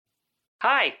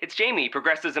Hi, it's Jamie,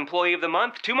 Progressive's Employee of the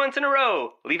Month, 2 months in a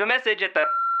row. Leave a message at the...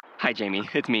 Hi, Jamie.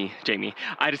 It's me, Jamie.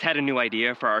 I just had a new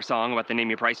idea for our song about the Name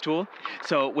Your Price tool.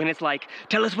 So when it's like,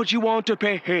 tell us what you want to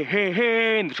pay, hey, hey,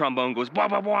 hey, and the trombone goes, blah,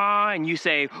 blah, blah, and you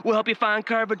say, we'll help you find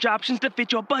coverage options to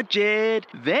fit your budget.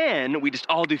 Then we just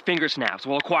all do finger snaps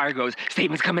while a choir goes,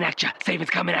 savings coming at ya,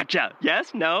 savings coming at ya. Yes?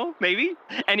 No? Maybe?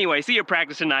 Anyway, see you at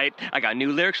practice tonight. I got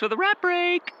new lyrics for the rap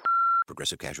break.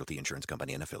 Progressive Casualty Insurance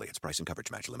Company and Affiliates. Price and coverage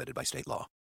match limited by state law.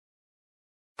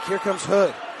 Here comes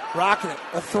Hood. Rocking it.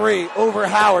 A three over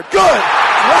Howard. Good!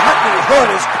 Rodney Hood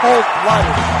is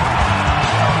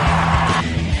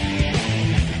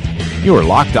cold-blooded. You are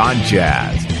Locked On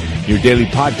Jazz, your daily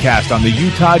podcast on the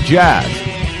Utah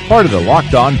Jazz, part of the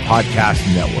Locked On Podcast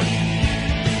Network.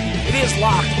 It is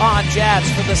Locked On Jazz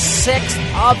for the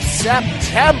 6th of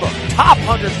September. Top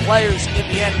 100 players in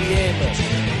the NBA list.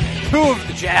 2 of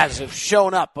the Jazz have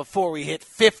shown up before we hit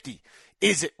 50.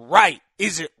 Is it right?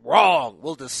 Is it wrong?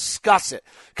 We'll discuss it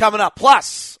coming up.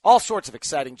 Plus, all sorts of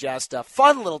exciting Jazz stuff,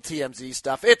 fun little TMZ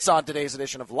stuff. It's on today's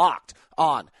edition of Locked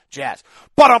On Jazz.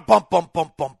 Pow!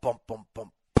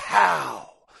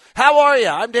 How are you?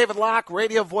 I'm David Locke,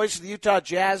 radio voice of the Utah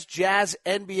Jazz, Jazz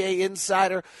NBA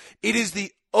insider. It is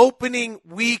the opening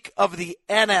week of the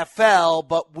NFL,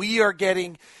 but we are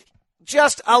getting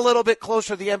just a little bit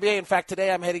closer to the NBA. In fact,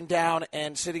 today I'm heading down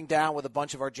and sitting down with a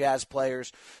bunch of our Jazz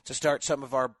players to start some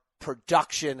of our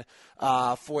production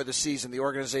for the season. The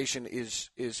organization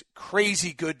is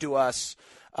crazy good to us.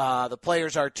 The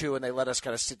players are too, and they let us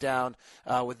kind of sit down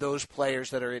with those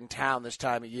players that are in town this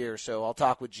time of year. So I'll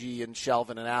talk with G and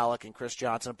Shelvin and Alec and Chris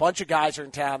Johnson. A bunch of guys are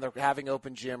in town. They're having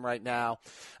open gym right now,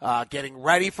 getting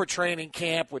ready for training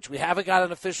camp, which we haven't got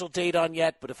an official date on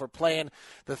yet. But if we're playing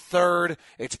the 3rd,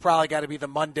 it's probably got to be the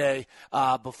Monday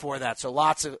before that. So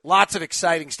lots of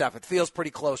exciting stuff. It feels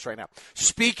pretty close right now.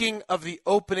 Speaking of the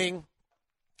opening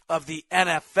of the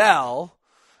NFL,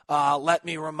 let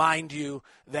me remind you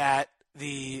that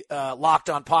the Locked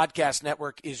On Podcast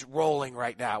Network is rolling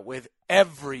right now with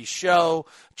every show,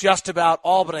 just about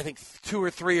all, but I think 2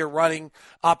 or 3 are running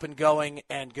up and going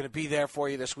and going to be there for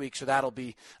you this week. So that'll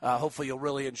be, hopefully you'll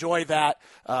really enjoy that.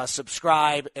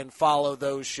 Subscribe and follow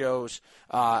those shows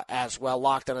as well.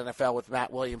 Locked On NFL with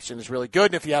Matt Williamson is really good.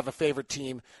 And if you have a favorite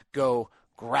team, go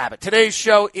grab it. Today's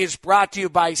show is brought to you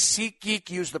by SeatGeek.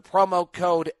 Use the promo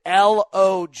code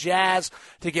LOJazz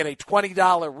to get a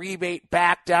 $20 rebate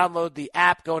back. Download the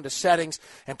app, go into settings,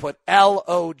 and put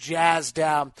LOJazz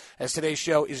down, as today's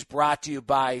show is brought to you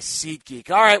by SeatGeek.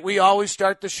 All right, we always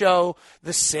start the show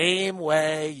the same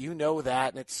way. You know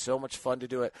that, and it's so much fun to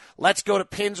do it. Let's go to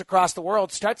pins across the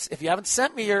world. If you haven't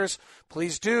sent me yours,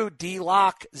 please do.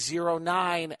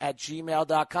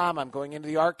 dlock09@gmail.com. I'm going into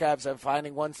the archives. I'm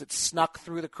finding ones that snuck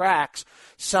through the cracks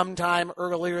sometime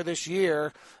earlier this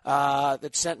year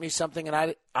that sent me something,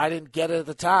 and I didn't get it at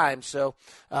the time. So,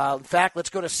 in fact, let's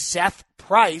go to Seth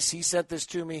Price. He sent this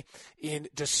to me in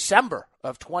December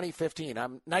of 2015.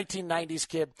 I'm a 1990s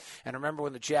kid, and remember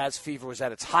when the Jazz fever was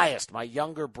at its highest. My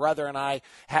younger brother and I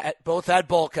both had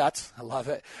bowl cuts. I love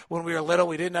it. When we were little,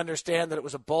 we didn't understand that it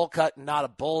was a bowl cut and not a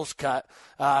Bulls cut.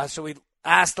 So we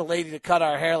asked the lady to cut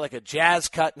our hair like a Jazz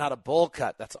cut, not a bowl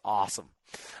cut. That's awesome.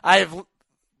 I have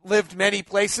lived many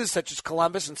places, such as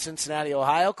Columbus and Cincinnati,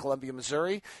 Ohio, Columbia,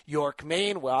 Missouri, York,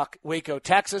 Maine, Waco,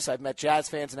 Texas. I've met Jazz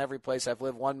fans in every place I've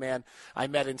lived. One man I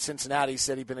met in Cincinnati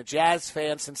said he'd been a Jazz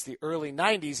fan since the early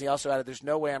 90s. He also added, there's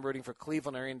no way I'm rooting for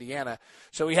Cleveland or Indiana.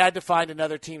 So we had to find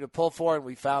another team to pull for, and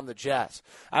we found the Jazz.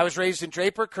 I was raised in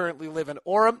Draper, currently live in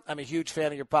Orem. I'm a huge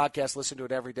fan of your podcast, listen to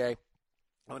it every day.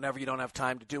 Whenever you don't have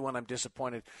time to do one, I'm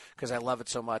disappointed because I love it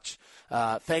so much.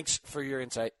 Thanks for your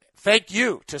insight. Thank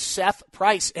you to Seth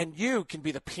Price, and you can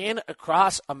be the pin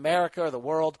across America or the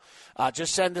world.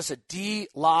 Just send us a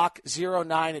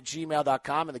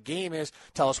dlock09@gmail.com, and the game is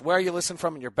tell us where you listen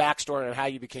from and your backstory and how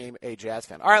you became a Jazz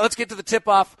fan. All right, let's get to the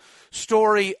tip-off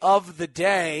story of the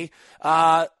day.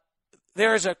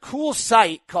 There is a cool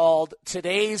site called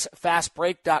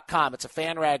todaysfastbreak.com. It's a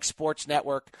FanRag Sports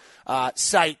Network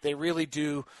site. They really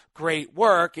do great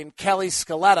work, and Kelly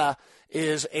Scaletta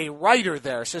is a writer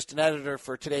there, assistant editor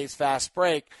for Today's Fast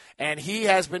Break, and he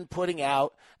has been putting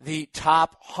out the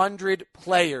top 100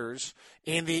 players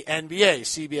in the NBA.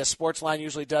 CBS Sportsline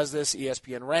usually does this.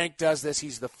 ESPN Rank does this.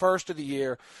 He's the first of the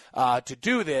year to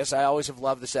do this. I always have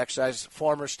loved this exercise.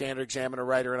 Former Standard Examiner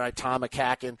writer and I, Tom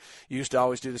McCacken, used to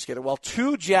always do this together. Well,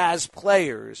 2 Jazz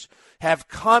players have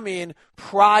come in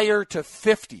prior to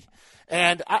 50.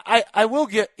 And I will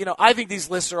get, I think these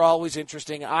lists are always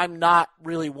interesting. I'm not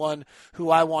really one who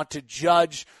I want to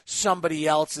judge somebody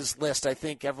else's list. I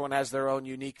think everyone has their own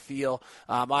unique feel.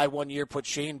 I I one year put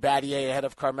Shane Battier ahead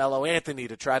of Carmelo Anthony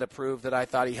to try to prove that I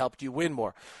thought he helped you win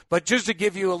more. But just to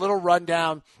give you a little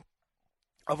rundown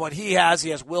of what he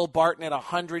has Will Barton at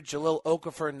 100, Jahlil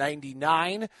Okafor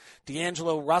 99,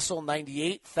 D'Angelo Russell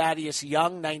 98, Thaddeus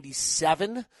Young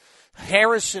 97,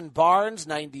 Harrison Barnes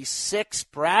 96,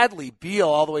 Bradley Beal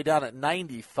all the way down at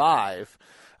 95.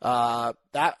 That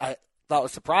I thought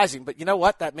was surprising, but you know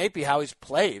what? That may be how he's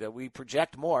played. We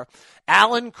project more.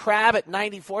 Alan Crabb at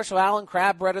 94, so Alan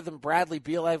Crabb better than Bradley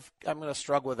Beal. I'm going to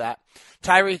struggle with that.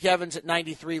 Tyreek Evans at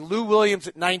 93, Lou Williams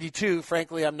at 92.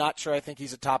 Frankly, I'm not sure. I think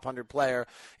he's a top 100 player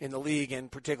in the league,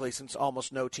 and particularly since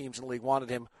almost no teams in the league wanted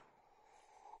him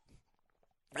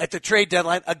at the trade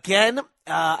deadline. Again,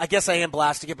 I guess I am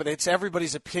blasting it, but it's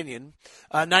everybody's opinion.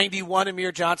 91,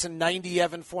 Amir Johnson. 90,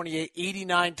 Evan Fournier.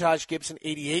 89, Taj Gibson.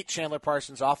 88, Chandler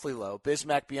Parsons, awfully low.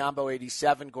 Bismack Biyombo,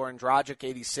 87. Goran Dragic,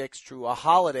 86. Drew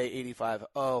Holiday, 85.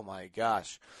 Oh, my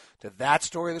gosh. Did that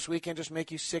story this weekend just make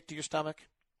you sick to your stomach?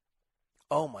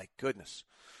 Oh, my goodness.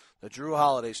 The Drew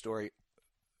Holiday story,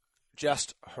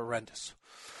 just horrendous.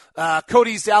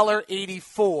 Cody Zeller,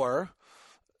 84.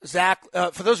 Zach,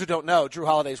 for those who don't know, Drew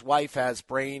Holiday's wife has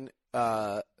brain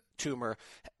tumor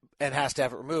and has to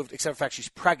have it removed, except for the fact she's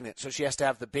pregnant, so she has to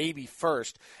have the baby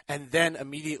first and then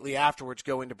immediately afterwards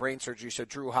go into brain surgery, so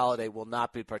Drew Holiday will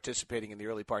not be participating in the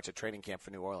early parts of training camp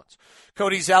for New Orleans.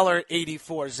 Cody Zeller at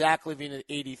 84, Zach LaVine at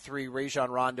 83,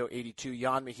 Rajon Rondo 82,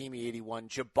 Jan Mahimi 81,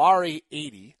 Jabari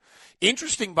 80.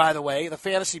 Interesting, by the way,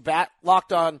 the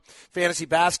Locked On Fantasy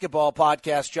Basketball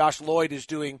podcast, Josh Lloyd is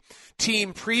doing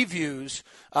team previews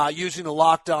using the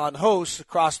Locked On hosts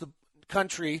across the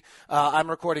country. I'm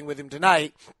recording with him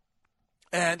tonight,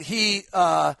 and he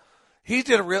had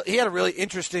a really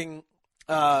interesting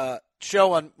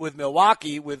show with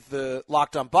Milwaukee with the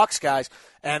Locked On Bucks guys,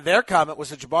 and their comment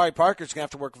was that Jabari Parker is going to have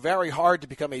to work very hard to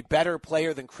become a better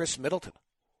player than Chris Middleton.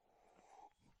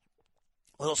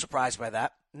 A little surprised by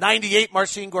that. 98,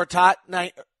 Marcin Gortat.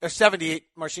 78,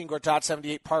 Marcin Gortat.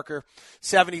 78, Parker.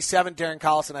 77, Darren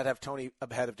Collison. I'd have Tony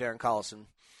ahead of Darren Collison.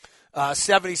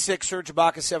 76, Serge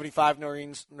Ibaka. 75,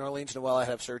 Nerlens Noel. I'd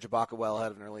have Serge Ibaka well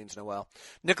ahead of Nerlens Noel.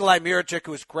 Nikolai Mirotic,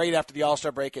 who was great after the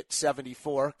All-Star break at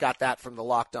 74. Got that from the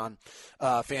Locked On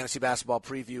Fantasy Basketball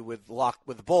preview with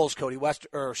the Bulls.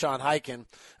 Sean Highkin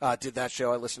did that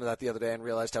show. I listened to that the other day and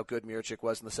realized how good Mirotic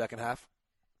was in the second half.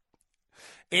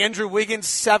 Andrew Wiggins,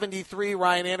 73.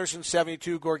 Ryan Anderson,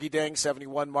 72. Gorgie Deng,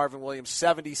 71. Marvin Williams,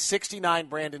 70. 69,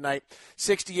 Brandon Knight.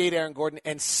 68, Aaron Gordon.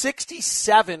 And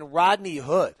 67, Rodney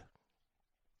Hood.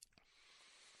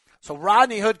 So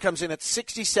Rodney Hood comes in at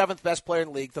 67th best player in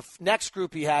the league. The next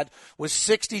group he had was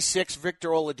 66, Victor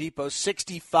Oladipo.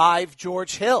 65,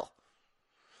 George Hill.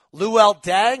 Luol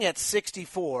Deng at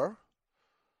 64.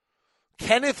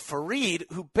 Kenneth Faried,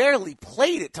 who barely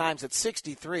played at times, at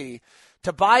 63.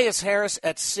 Tobias Harris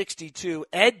at 62.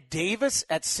 Ed Davis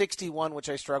at 61, which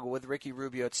I struggle with. Ricky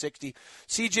Rubio at 60.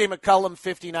 C.J. McCollum,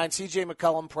 59. C.J.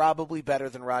 McCollum probably better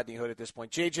than Rodney Hood at this point.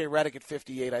 J.J. Redick at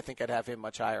 58. I think I'd have him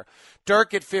much higher.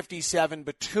 Dirk at 57.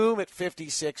 Batum at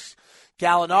 56.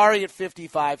 Gallinari at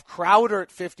 55. Crowder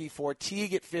at 54.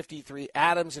 Teague at 53.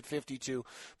 Adams at 52.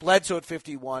 Bledsoe at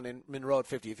 51. And Monroe at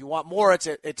 50. If you want more, it's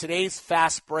at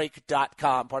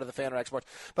todaysfastbreak.com, part of the FanRag Sports.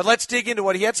 But let's dig into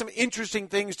what he had some interesting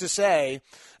things to say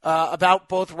about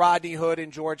both Rodney Hood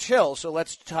and George Hill. So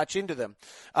let's touch into them.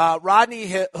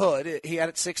 Rodney Hood, he had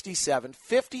at 67,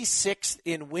 56th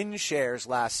in win shares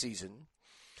last season.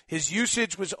 His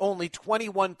usage was only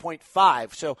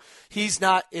 21.5. So he's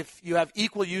not, if you have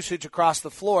equal usage across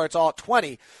the floor, it's all at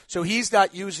 20. So he's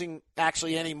not using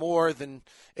actually any more than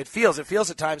it feels. It feels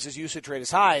at times his usage rate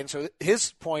is high. And so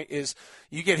his point is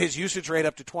you get his usage rate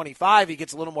up to 25, he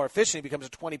gets a little more efficient, he becomes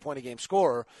a 20-point-a-game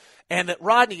scorer. And that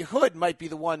Rodney Hood might be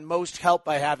the one most helped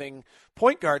by having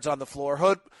point guards on the floor.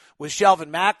 Hood with Shelvin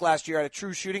Mack last year had a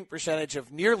true shooting percentage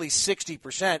of nearly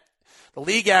 60%. The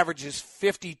league average is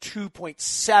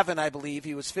 52.7, I believe.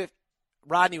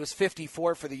 Rodney was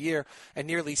 54 for the year and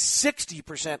nearly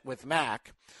 60% with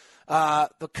Mack.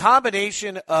 The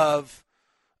combination of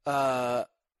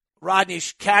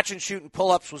Rodney's catch and shoot and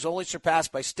pull-ups was only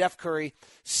surpassed by Steph Curry,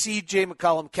 C.J.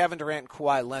 McCollum, Kevin Durant, and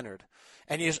Kawhi Leonard.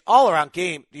 And his all-around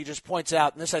game, he just points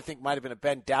out, and this I think might have been a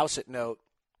Ben Dowsett note,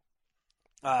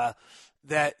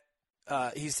 that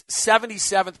he's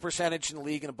 77th percentage in the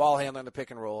league in a ball handler in the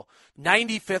pick and roll,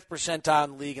 95th percentile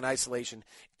in the league in isolation,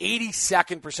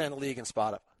 82nd percent in the league in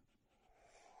spot up.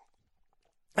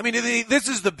 I mean, this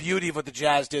is the beauty of what the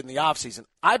Jazz did in the offseason.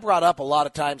 I brought up a lot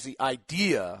of times the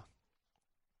idea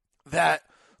that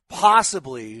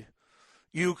possibly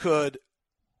you could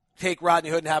take Rodney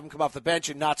Hood and have him come off the bench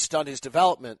and not stunt his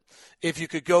development if you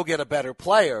could go get a better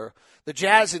player. The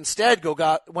Jazz instead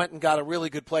went and got a really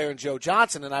good player in Joe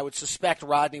Johnson, and I would suspect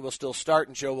Rodney will still start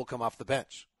and Joe will come off the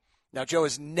bench. Now, Joe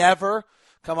has never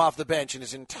come off the bench in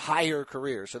his entire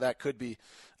career, so that could be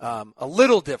a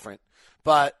little different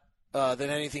than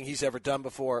anything he's ever done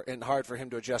before and hard for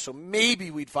him to adjust. So maybe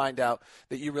we'd find out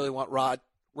that you really want Rod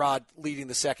leading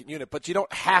the second unit, but you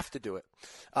don't have to do it.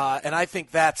 And I think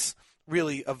that's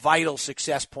really a vital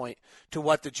success point to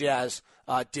what the Jazz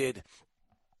did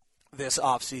this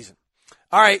offseason.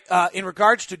 All right, in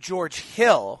regards to George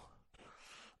Hill,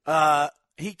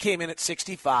 he came in at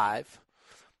 65.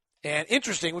 And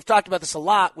interesting, we've talked about this a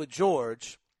lot with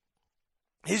George.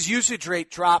 His usage rate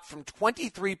dropped from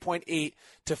 23.8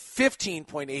 to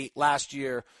 15.8 last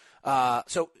year.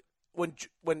 So when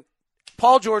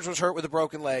Paul George was hurt with a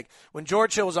broken leg, when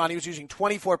George Hill was on, he was using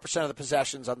 24% of the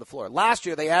possessions on the floor. Last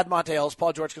year, they add Monte Ellis.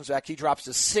 Paul George comes back. He drops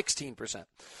to 16%.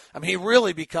 I mean, he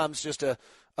really becomes just a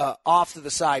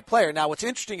off-to-the-side player. Now, what's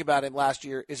interesting about him last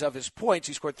year is of his points.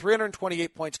 He scored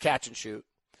 328 points catch and shoot,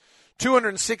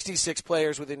 266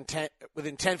 players within 10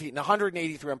 feet, and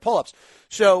 183 on pull-ups.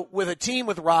 So with a team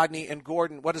with Rodney and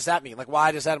Gordon, what does that mean? Like, why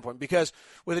is that important? Because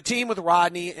with a team with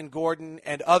Rodney and Gordon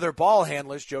and other ball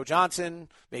handlers, Joe Johnson,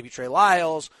 maybe Trey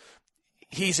Lyles,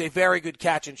 he's a very good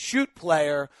catch-and-shoot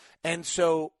player, and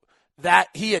so that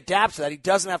he adapts to that. He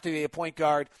doesn't have to be a point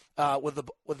guard with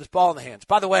his ball in the hands.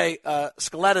 By the way,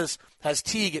 Scaletta's has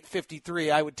Teague at 53.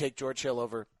 I would take George Hill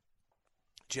over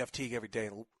Jeff Teague every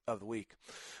day of the week.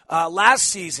 Last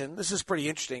season, this is pretty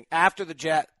interesting. After the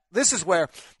Jazz, this is where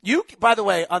you, by the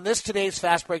way, on this today's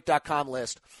FastBreak.com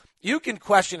list, you can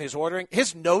question his ordering.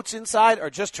 His notes inside are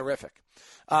just terrific.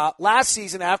 Last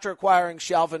season, after acquiring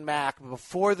Shelvin Mack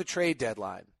before the trade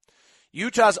deadline,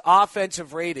 Utah's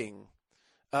offensive rating,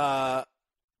 so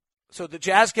the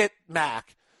Jazz get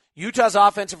Mack. Utah's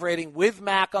offensive rating with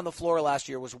Mack on the floor last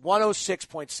year was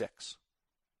 106.6.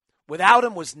 Without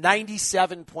him was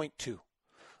 97.2.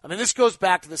 I mean, this goes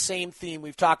back to the same theme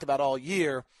we've talked about all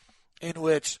year, in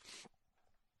which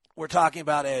we're talking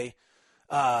about a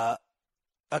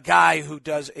guy who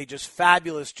does a just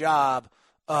fabulous job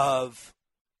of,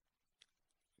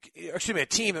 a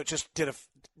team that just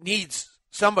needs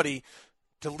somebody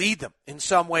to lead them in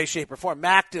some way, shape, or form.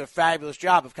 Mack did a fabulous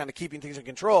job of kind of keeping things in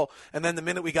control, and then the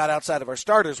minute we got outside of our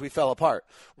starters, we fell apart.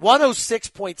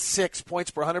 106.6 points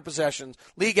per 100 possessions.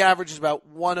 League average is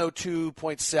about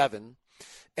 102.7,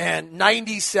 and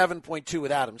 97.2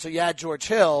 without him. So you add George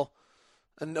Hill,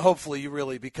 and hopefully you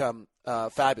really become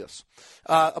fabulous.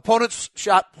 Opponents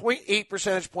shot 0.8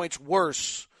 percentage points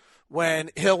worse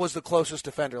when Hill was the closest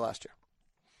defender last year.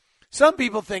 Some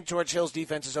people think George Hill's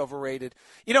defense is overrated.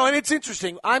 You know, and it's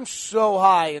interesting. I'm so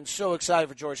high and so excited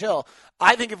for George Hill.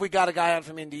 I think if we got a guy on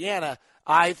from Indiana,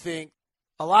 I think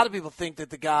a lot of people think that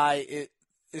the guy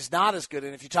is not as good.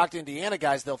 And if you talk to Indiana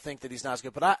guys, they'll think that he's not as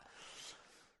good. But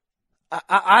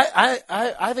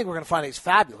I think we're going to find he's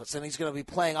fabulous, and he's going to be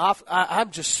playing off.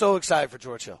 I'm just so excited for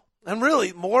George Hill. I'm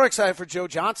really more excited for Joe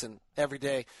Johnson every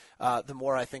day the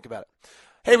more I think about it.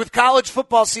 Hey, with college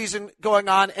football season going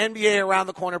on, NBA around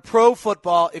the corner, pro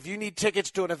football, if you need tickets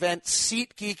to an event,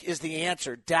 SeatGeek is the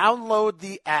answer. Download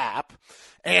the app,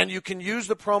 and you can use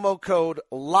the promo code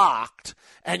LOCKED,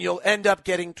 and you'll end up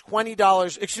getting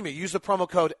 $20. Use the promo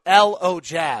code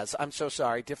LOJazz. I'm so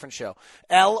sorry, different show.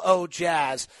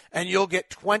 LOJazz, and you'll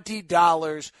get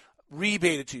 $20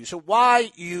 rebated to you. So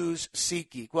why use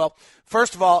SeatGeek? Well,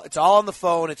 first of all, it's all on the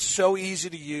phone. It's so easy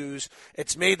to use.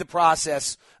 It's made the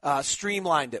process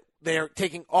streamlined it. They're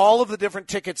taking all of the different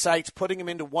ticket sites, putting them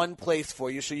into one place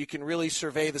for you so you can really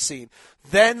survey the scene.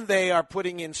 Then they are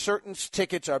putting in certain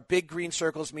tickets. Our big green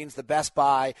circles means the best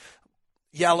buy.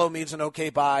 Yellow means an okay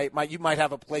buy. You might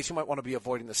have a place you might want to be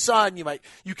avoiding the sun.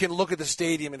 You can look at the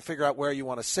stadium and figure out where you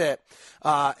want to sit.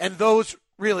 And those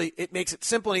really, it makes it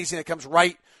simple and easy, and it comes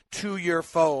right to your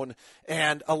phone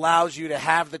and allows you to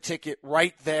have the ticket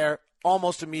right there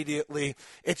almost immediately.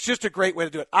 It's just a great way to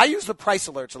do it. I use the price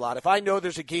alerts a lot. If I know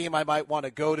there's a game I might want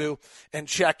to go to and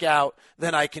check out,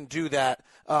 then I can do that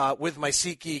with my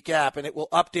SeatGeek app, and it will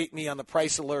update me on the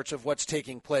price alerts of what's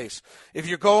taking place. If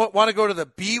you want to go to the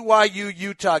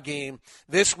BYU-Utah game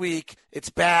this week, it's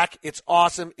back, it's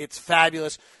awesome, it's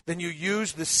fabulous, then you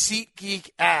the SeatGeek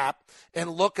app and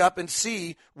look up and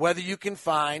see whether you can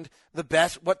find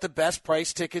what the best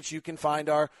price tickets you can find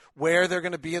are, where they're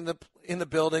going to be in the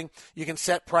building. You can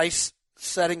set price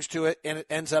settings to it, and it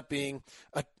ends up being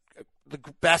the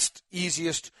best,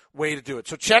 easiest way to do it.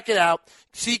 So check it out.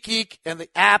 SeatGeek, and the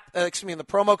app, and the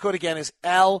promo code again is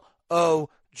LOJazz.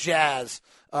 Jazz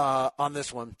on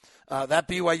this one. That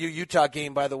BYU-Utah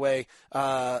game, by the way,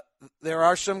 there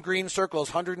are some green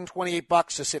circles.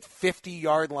 $128 to sit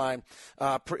 50-yard line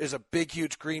is a big,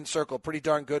 huge green circle. Pretty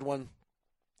darn good one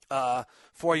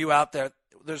for you out there.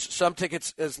 There's some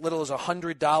tickets as little as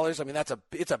 $100. I mean,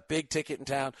 it's a big ticket in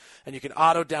town, and you can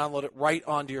auto-download it right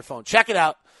onto your phone. Check it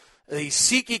out. The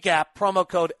SeatGeek app, promo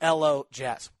code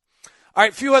LOJazz. All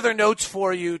right, a few other notes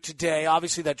for you today.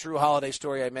 Obviously, that Drew Holiday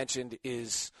story I mentioned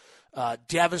is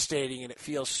devastating, and it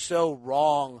feels so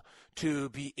wrong to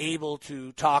be able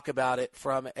to talk about it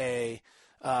from a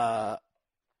from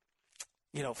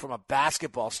a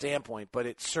basketball standpoint. But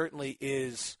it certainly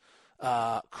is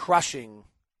crushing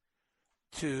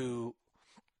to.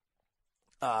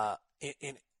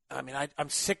 I'm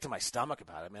sick to my stomach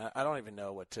about it. I mean, I don't even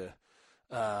know what to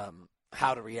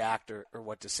how to react or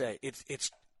what to say.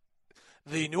 It's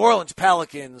the New Orleans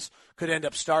Pelicans could end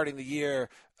up starting the year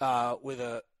with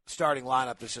a starting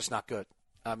lineup that's just not good.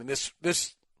 I mean, this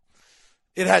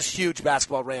it has huge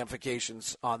basketball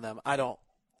ramifications on them.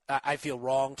 I feel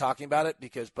wrong talking about it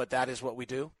but that is what we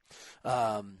do.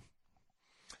 And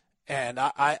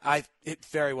it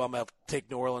very well might take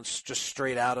New Orleans just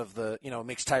straight out of the, it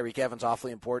makes Tyreek Evans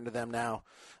awfully important to them now.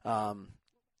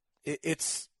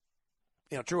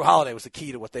 Drew Holiday was the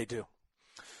key to what they do.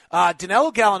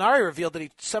 Danilo Gallinari revealed that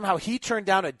he turned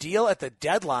down a deal at the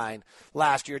deadline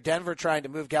last year. Denver trying to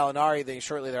move Gallinari, then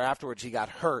shortly thereafterwards he got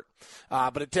hurt.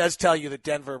 But it does tell you that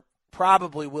Denver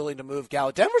probably willing to move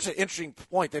Gallinari. Denver's an interesting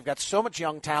point. They've got so much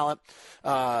young talent.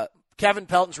 Kevin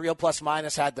Pelton's real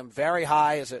plus-minus had them very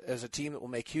high as a team that will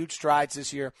make huge strides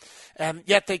this year. And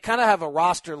yet they kind of have a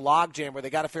roster logjam where they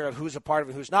got to figure out who's a part of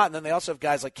it, who's not. And then they also have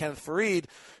guys like Kenneth Faried,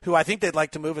 who I think they'd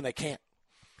like to move and they can't.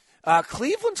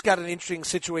 Cleveland's got an interesting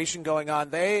situation going on.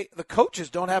 The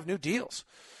coaches don't have new deals.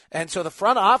 And so the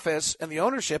front office and the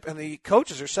ownership and the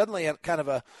coaches are suddenly at kind of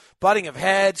a butting of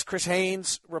heads. Chris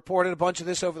Haynes reported a bunch of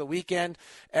this over the weekend.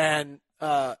 And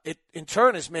it, in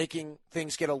turn, is making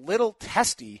things get a little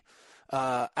testy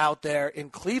out there in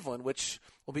Cleveland, which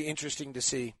will be interesting to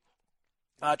see.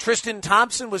 Tristan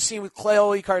Thompson was seen with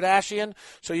Khloe Kardashian,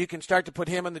 so you can start to put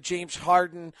him on the James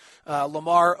Harden,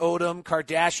 Lamar Odom,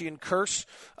 Kardashian curse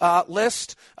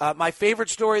list. My favorite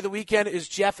story of the weekend is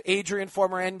Jeff Adrian,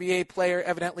 former NBA player,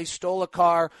 evidently stole a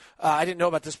car. I didn't know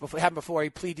about this before. It happened before.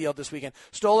 He plea dealed this weekend.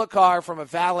 Stole a car from a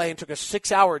valet and took a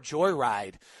 6-hour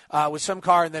joyride with some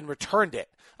car and then returned it,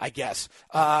 I guess.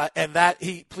 And that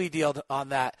he plea dealed on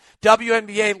that.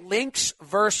 WNBA, Lynx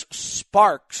versus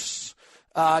Sparks.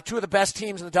 Two of the best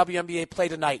teams in the WNBA play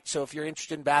tonight. So if you're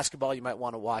interested in basketball, you might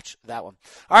want to watch that one.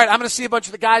 All right, I'm going to see a bunch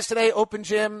of the guys today. Open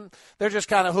gym. They're just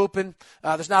kind of hooping.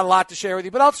 There's not a lot to share with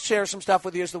you, but I'll share some stuff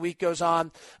with you as the week goes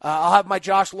on. I'll have my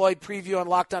Josh Lloyd preview on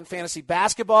Locked On Fantasy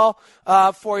Basketball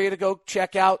for you to go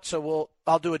check out. So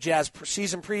I'll do a Jazz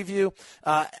season preview.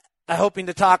 I'm hoping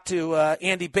to talk to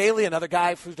Andy Bailey, another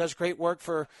guy who does great work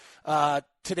for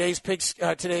today's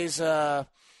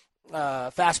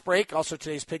Fast Break. Also,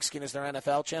 today's Pigskin is their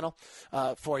NFL channel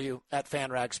for you at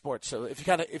FanRag Sports. So if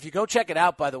you go check it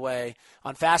out, by the way,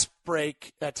 on Fast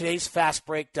Break, today's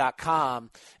FastBreak.com,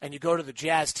 and you go to the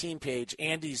Jazz team page,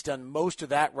 Andy's done most of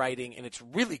that writing, and it's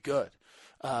really good.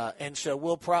 And so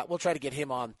we'll try to get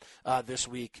him on this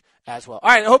week as well. All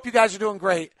right, I hope you guys are doing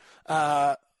great.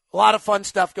 A lot of fun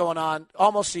stuff going on.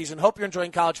 Almost season. Hope you're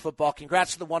enjoying college football.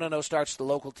 Congrats to the 1-0 starts to the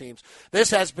local teams. This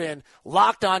has been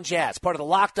Locked On Jazz, part of the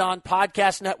Locked On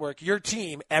Podcast Network, your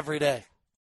team every day.